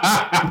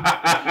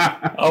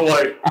 I'm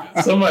like,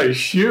 somebody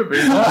shoot me.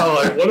 I'm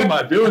like, what am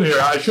I doing here?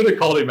 I should have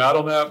called him out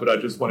on that, but I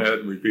just went ahead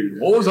and repeated.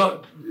 What was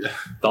that?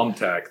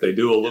 Thumbtack. They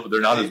do a little. They're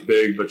not as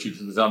big, but you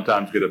can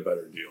sometimes get a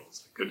better deal.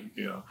 It's good,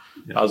 you know.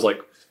 Yeah. I was like,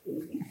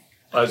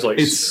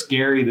 it's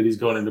scary that he's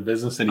going into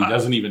business and he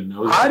doesn't even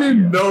know that. I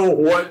didn't know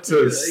what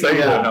to say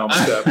to him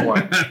at that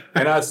point.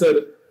 And I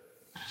said,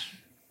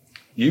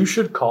 you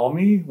should call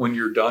me when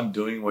you're done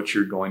doing what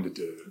you're going to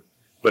do.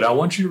 But I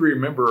want you to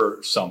remember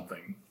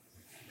something.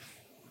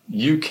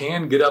 You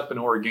can get up an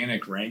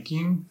organic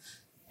ranking,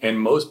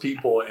 and most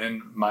people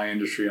in my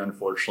industry,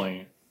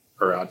 unfortunately,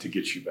 are out to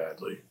get you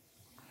badly.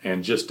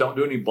 And just don't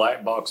do any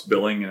black box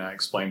billing. And I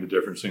explained the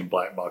difference between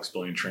black box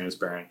billing and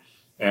transparent.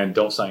 And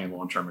don't sign any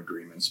long-term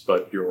agreements,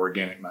 but your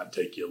organic might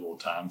take you a little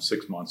time.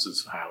 6 months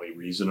is highly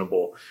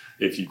reasonable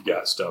if you've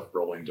got stuff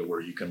rolling to where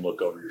you can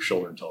look over your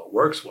shoulder until it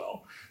works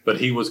well. But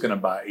he was going to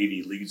buy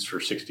 80 leads for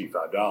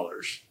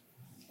 $65,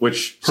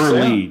 which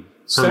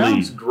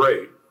sounds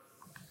great.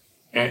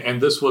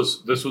 And this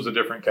was a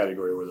different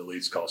category where the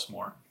leads cost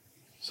more.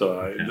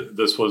 So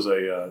this was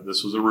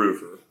a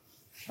roofer.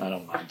 I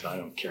don't mind. I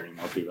don't care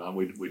anymore. People,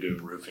 we do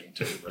roofing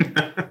too.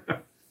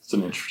 But it's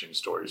an interesting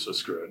story, so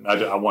screw it.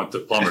 I want the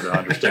plumber to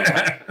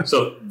understand.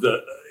 So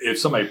if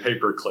somebody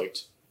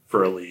pay-per-clicked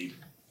for a lead,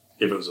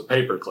 if it was a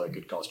pay-per-click,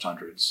 it cost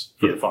hundreds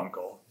for the phone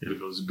call. If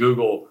it was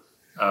Google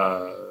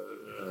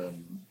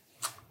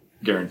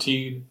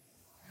guaranteed,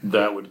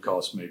 that would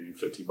cost maybe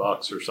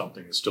 $50 or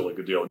something. It's still a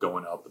good deal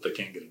going up, but they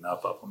can't get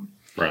enough of them.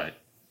 Right.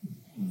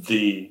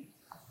 The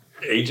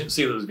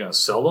agency that is going to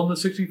sell them the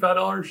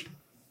 $65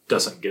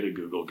 doesn't get a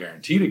Google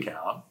guaranteed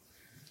account.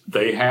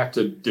 They have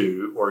to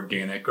do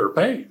organic or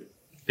paid.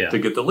 to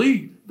get the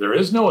lead. There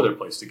is no other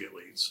place to get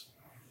leads.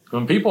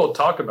 When people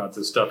talk about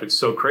this stuff, it's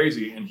so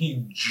crazy. And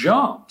he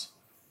jumped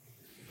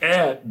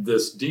at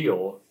this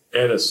deal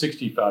at a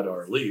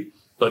 $65 lead.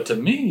 But to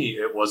me,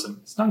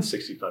 it's not a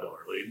 $65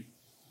 lead.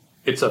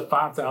 It's a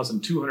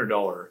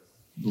 $5,200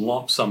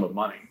 lump sum of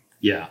money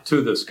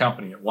to this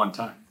company at one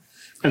time.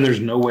 And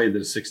there's no way that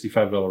a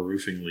 $65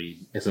 roofing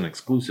lead is an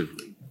exclusive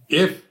lead.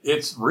 If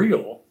it's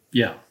real.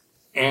 Yeah.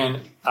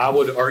 And I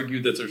would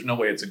argue that there's no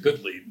way it's a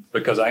good lead,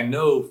 because I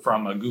know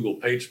from a Google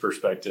page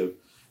perspective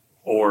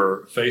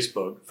or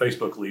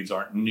Facebook leads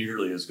aren't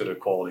nearly as good a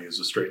quality as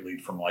a straight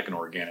lead from like an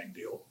organic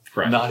deal.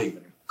 Right. Not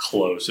even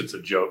close. It's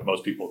a joke.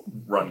 Most people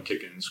run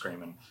kicking and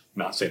screaming,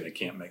 not saying they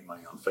can't make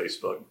money on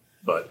Facebook,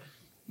 but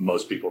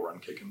most people run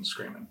kicking and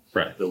screaming.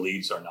 Right. The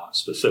leads are not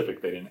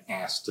specific. They didn't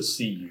ask to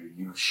see you.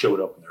 You showed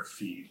up in their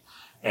feed.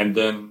 And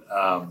then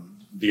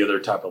the other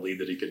type of lead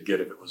that he could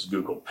get if it was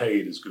Google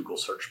paid is Google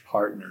Search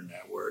Partner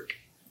Network.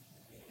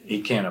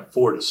 He can't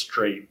afford a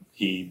straight,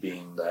 he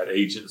being that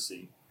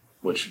agency,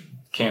 which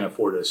can't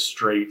afford a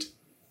straight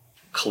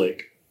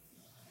click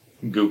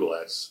Google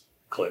Ads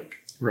click.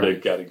 Right.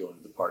 They've got to go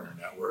into the partner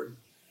network.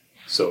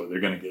 So they're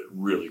going to get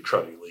really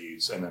cruddy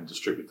leads and then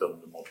distribute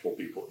them to multiple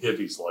people. If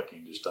he's lucky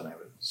and just doesn't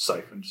have it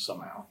siphoned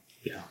somehow.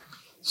 Yeah.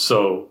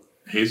 So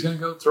he's going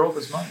to go throw up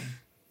his money.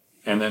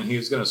 And then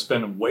he's going to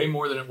spend way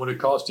more than it would have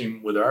cost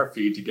him with our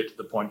feed to get to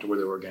the point to where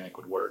the organic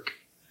would work.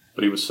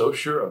 But he was so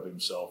sure of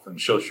himself and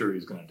so sure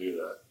he's going to do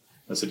that.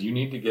 I said, you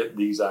need to get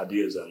these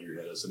ideas out of your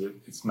head. I said,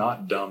 it's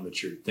not dumb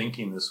that you're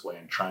thinking this way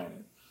and trying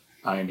it.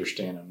 I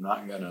understand. I'm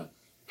not going to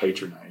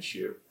patronize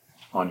you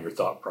on your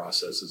thought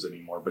processes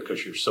anymore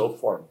because you're so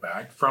far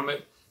back from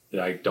it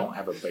that I don't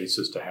have a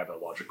basis to have a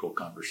logical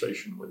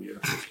conversation with you.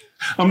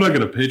 I'm not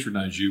going to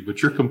patronize you,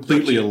 but you're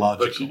completely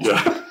illogical.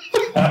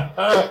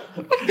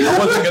 I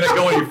wasn't going to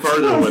go any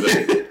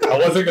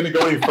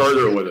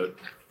further with it.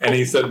 And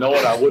he said, no,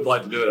 what I would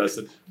like to do it. I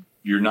said,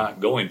 you're not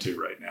going to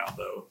right now,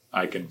 though.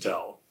 I can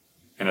tell.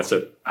 And I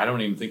said, I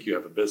don't even think you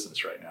have a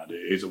business right now, do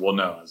you? He said, well,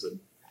 no. I said,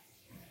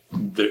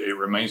 it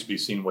remains to be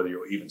seen whether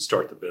you'll even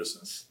start the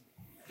business.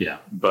 Yeah.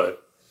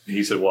 But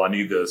he said, well, I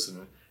need this.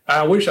 And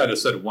I wish I'd have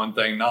said one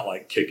thing, not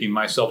like kicking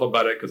myself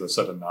about it, because I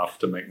said enough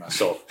to make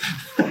myself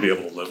be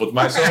able to live with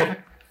myself.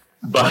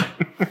 But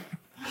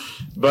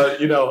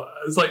you know,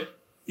 it's like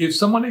if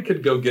somebody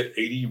could go get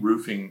 80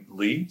 roofing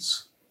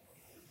leads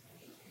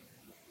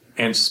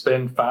and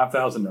spend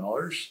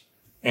 $5,000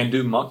 and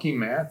do monkey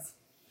math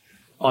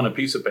on a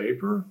piece of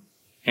paper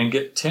and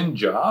get 10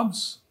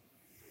 jobs,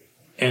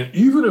 and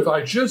even if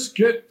I just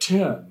get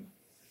 10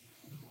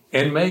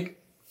 and make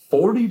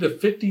 $40,000 to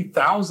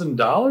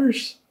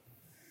 $50,000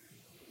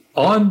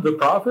 on the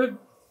profit,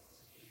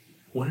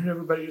 why didn't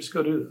everybody just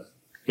go do that?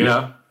 You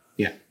know?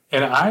 Yeah.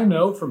 And I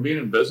know from being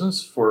in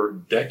business for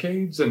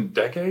decades and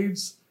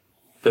decades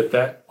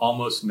that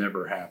almost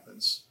never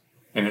happens.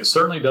 And it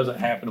certainly doesn't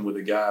happen with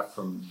a guy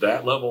from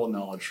that level of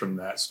knowledge from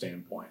that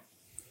standpoint.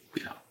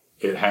 Yeah.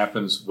 It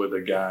happens with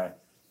a guy,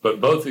 but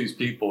both these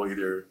people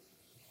either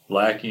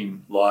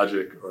lacking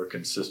logic or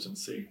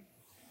consistency.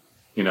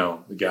 You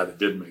know, the guy that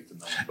did make the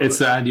number. It's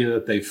the idea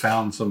that they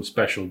found some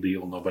special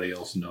deal nobody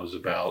else knows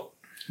about.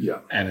 Yeah.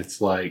 And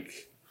it's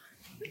like,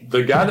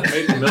 the guy that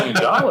made $1 million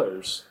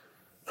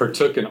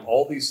partook in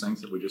all these things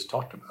that we just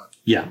talked about.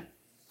 Yeah.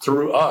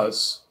 Through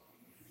us,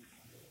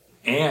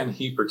 and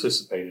he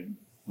participated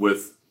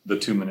with the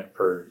 2-minute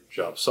per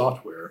job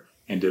software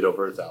and did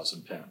over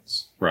 1,000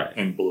 pins. Right.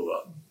 And blew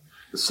up.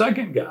 The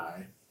second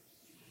guy,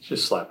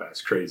 just slap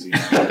ass crazy.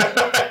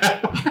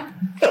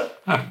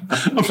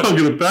 I'm not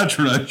going to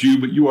patronize you,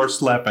 but you are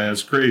slap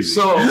ass crazy.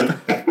 So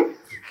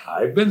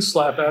I've been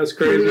slap ass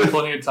crazy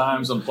plenty of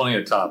times on plenty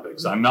of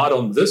topics. I'm not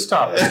on this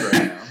topic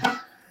right now.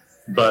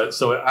 But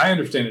so I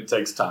understand it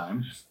takes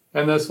time.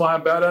 And that's why I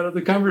bowed out of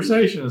the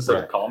conversation and said,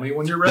 right. Call me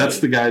when you're ready. That's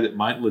the guy that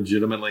might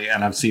legitimately,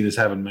 and I've seen this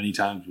happen many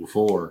times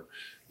before,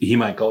 he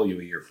might call you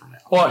a year from now.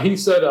 Well, he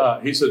said,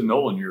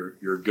 Nolan,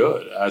 you're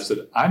good. I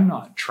said, I'm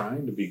not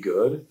trying to be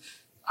good.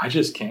 I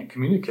just can't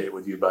communicate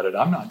with you about it.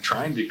 I'm not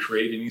trying to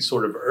create any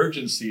sort of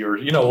urgency or,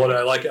 you know, what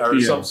I like, or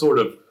some sort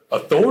of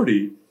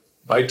authority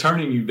by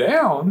turning you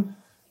down.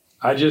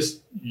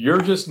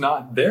 You're just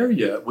not there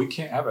yet. We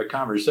can't have a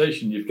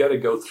conversation. You've got to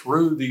go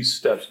through these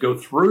steps, go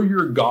through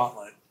your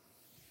gauntlet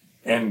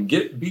and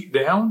get beat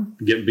down.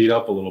 Get beat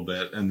up a little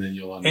bit, and then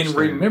you'll understand. And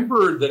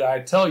remember that I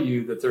tell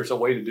you that there's a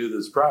way to do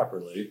this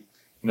properly.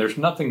 And there's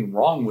nothing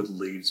wrong with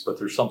leads, but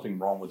there's something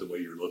wrong with the way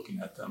you're looking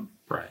at them.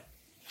 Right.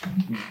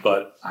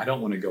 But I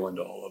don't want to go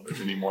into all of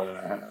it any more than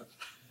I have.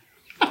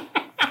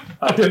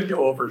 I did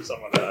go over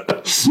some of that.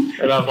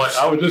 And I'm like,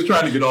 I was just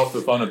trying to get off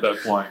the phone at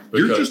that point.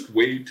 You're just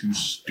way too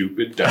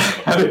stupid.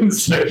 I didn't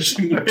say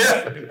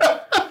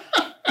that.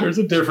 There's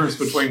a difference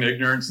between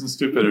ignorance and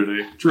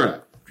stupidity.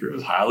 True. Drew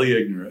is highly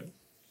ignorant.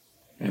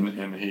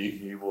 And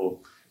he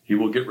will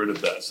get rid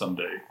of that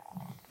someday.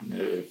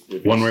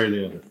 If one way or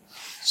the other.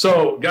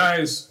 So,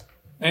 guys,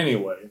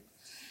 anyway,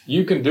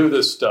 you can do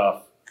this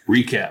stuff.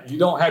 Recap. You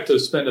don't have to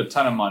spend a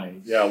ton of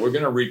money. Yeah, we're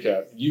going to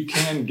recap. You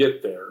can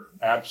get there.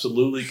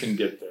 Absolutely can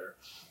get there.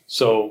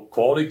 So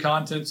quality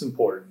content's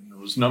important. It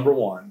was number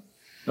one.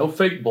 No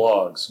fake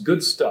blogs,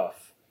 good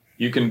stuff.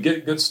 You can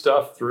get good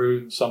stuff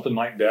through something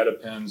like data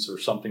pins or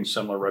something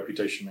similar,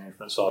 reputation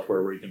management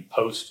software, where you can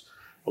post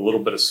a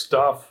little bit of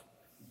stuff,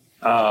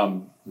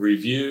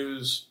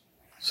 reviews,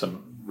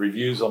 some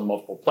reviews on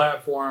multiple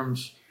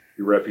platforms,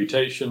 your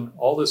reputation,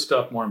 all this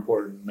stuff more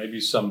important.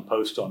 Maybe some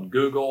post on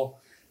Google.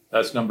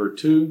 That's number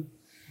two.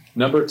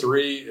 Number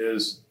three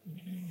is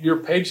your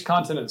page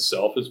content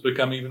itself has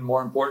become even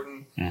more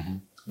important,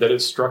 that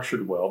it's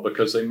structured well,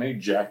 because they may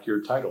jack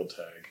your title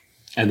tag.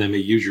 And then they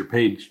use your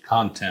page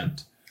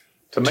content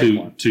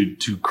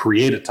to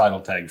create a title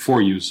tag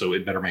for you, so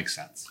it better make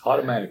sense.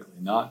 Automatically,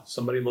 not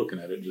somebody looking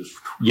at it. Just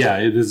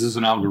this is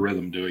an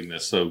algorithm doing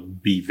this, so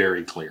be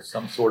very clear.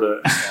 Some sort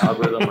of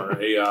algorithm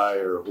or AI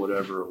or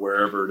whatever,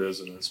 wherever it is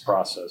in this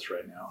process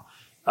right now.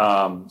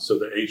 So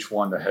the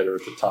H1, the header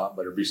at the top,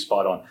 better be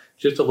spot on.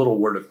 Just a little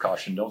word of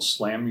caution: don't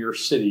slam your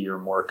city or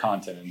more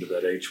content into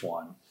that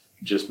H1.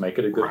 Just make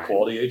it a good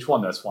quality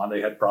H1. That's why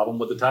they had problem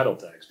with the title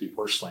tags.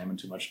 People are slamming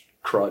too much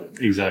crud in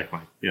there.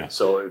 Exactly. Yeah.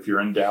 So if you're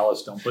in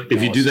Dallas, don't put.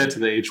 If you do that to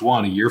the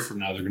H1, a year from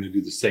now, they're going to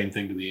do the same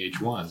thing to the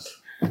H1,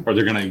 or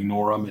they're going to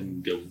ignore them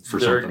and go for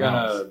something else. They're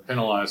going to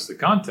penalize the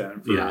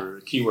content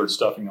for keyword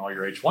stuffing all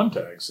your H1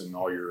 tags and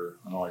all your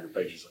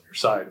pages on your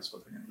site. Is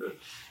what they're going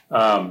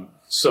to do.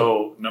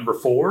 So number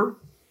 4,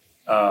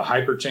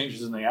 hyper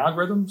changes in the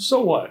algorithm.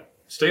 So what?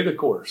 Stay the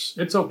course.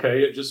 It's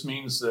okay. It just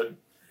means that.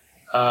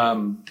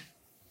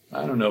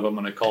 I don't know if I'm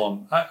going to call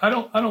them. I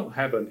don't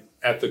have an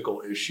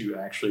ethical issue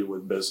actually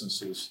with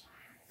businesses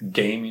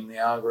gaming the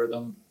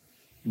algorithm,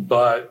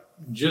 but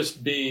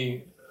just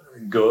be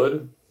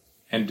good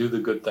and do the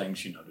good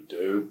things you know to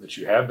do that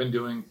you have been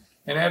doing,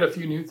 and add a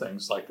few new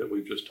things like that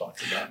we've just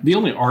talked about. The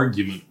only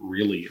argument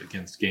really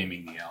against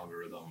gaming the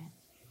algorithm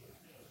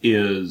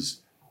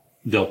is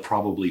they'll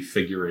probably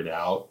figure it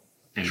out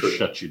and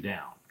shut you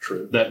down.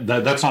 True.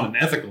 That's not an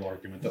ethical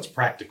argument. That's a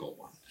practical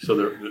one.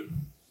 So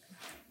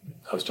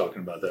I was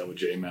talking about that with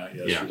J-Matt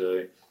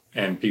yesterday,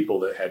 and people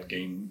that had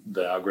gamed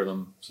the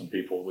algorithm, some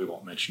people, we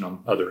won't mention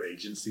them, other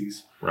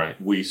agencies. Right.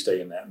 We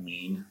stay in that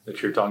mean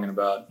that you're talking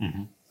about.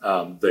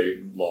 They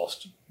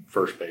lost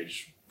first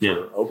page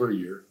for over a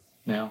year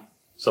now.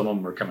 Some of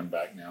them are coming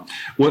back now.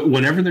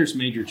 Whenever there's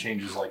major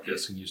changes like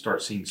this and you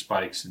start seeing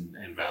spikes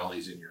and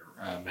valleys in your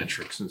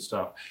metrics and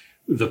stuff,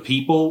 the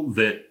people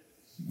that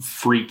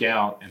freak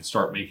out and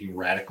start making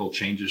radical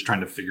changes,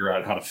 trying to figure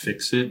out how to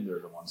fix it, they're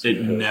the ones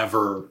it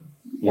never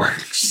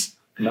works.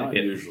 Not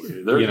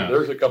usually.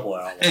 There's a couple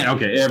outliers.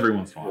 Okay, every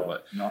once in a while,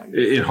 but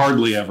it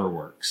hardly ever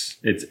works.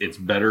 It's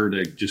better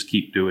to just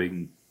keep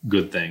doing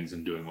good things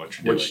and doing what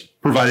you're doing,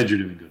 provided you're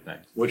doing good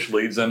things. Which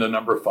leads into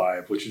number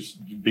 5, which is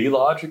be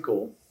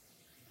logical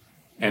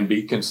and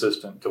be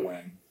consistent to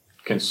win.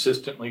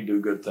 Consistently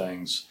do good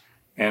things.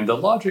 And the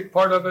logic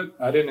part of it,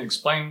 I didn't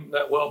explain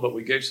that well, but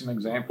we gave some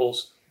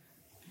examples.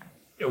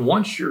 And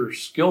once you're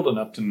skilled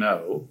enough to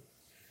know,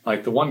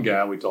 like the one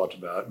guy we talked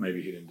about,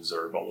 maybe he didn't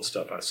deserve all the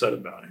stuff I said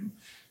about him,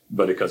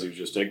 but because he was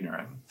just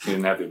ignorant, he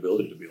didn't have the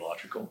ability to be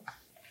logical,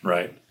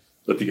 right?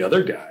 But the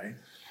other guy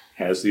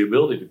has the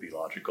ability to be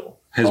logical.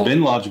 Has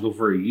been logical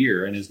for a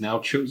year and has now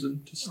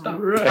chosen to stop.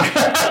 Right.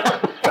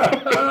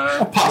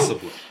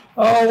 Possibly.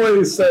 I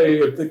always say,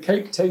 if the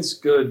cake tastes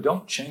good,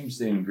 don't change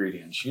the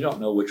ingredients. You don't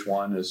know which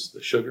one is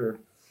the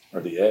sugar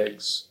or the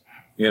eggs,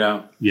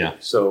 Yeah.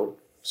 So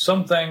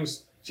some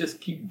things,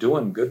 just keep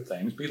doing good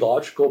things. Be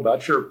logical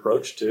about your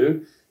approach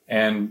too.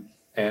 And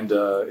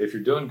if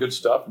you're doing good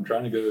stuff and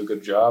trying to do a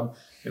good job,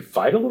 and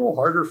fight a little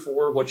harder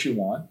for what you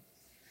want.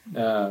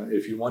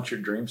 If you want your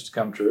dreams to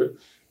come true,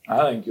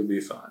 I think you'll be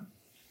fine.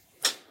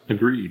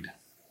 Agreed.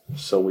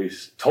 So we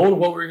told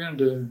what we were going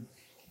to do.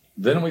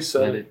 Then we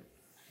said it.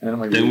 And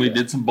then we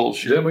did some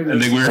bullshit. Then we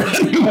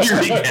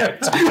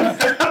recapped.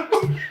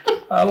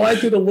 I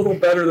like it a little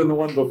better than the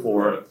one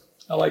before.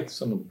 I like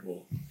some of the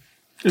bull.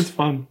 It's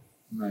fun.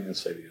 I'm not going to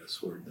say the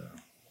S word, though.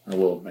 I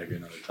will maybe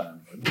another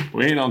time. But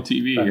we ain't on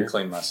TV I here.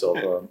 clean myself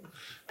up. All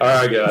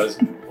right, guys.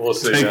 We'll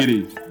see. Take it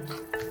easy.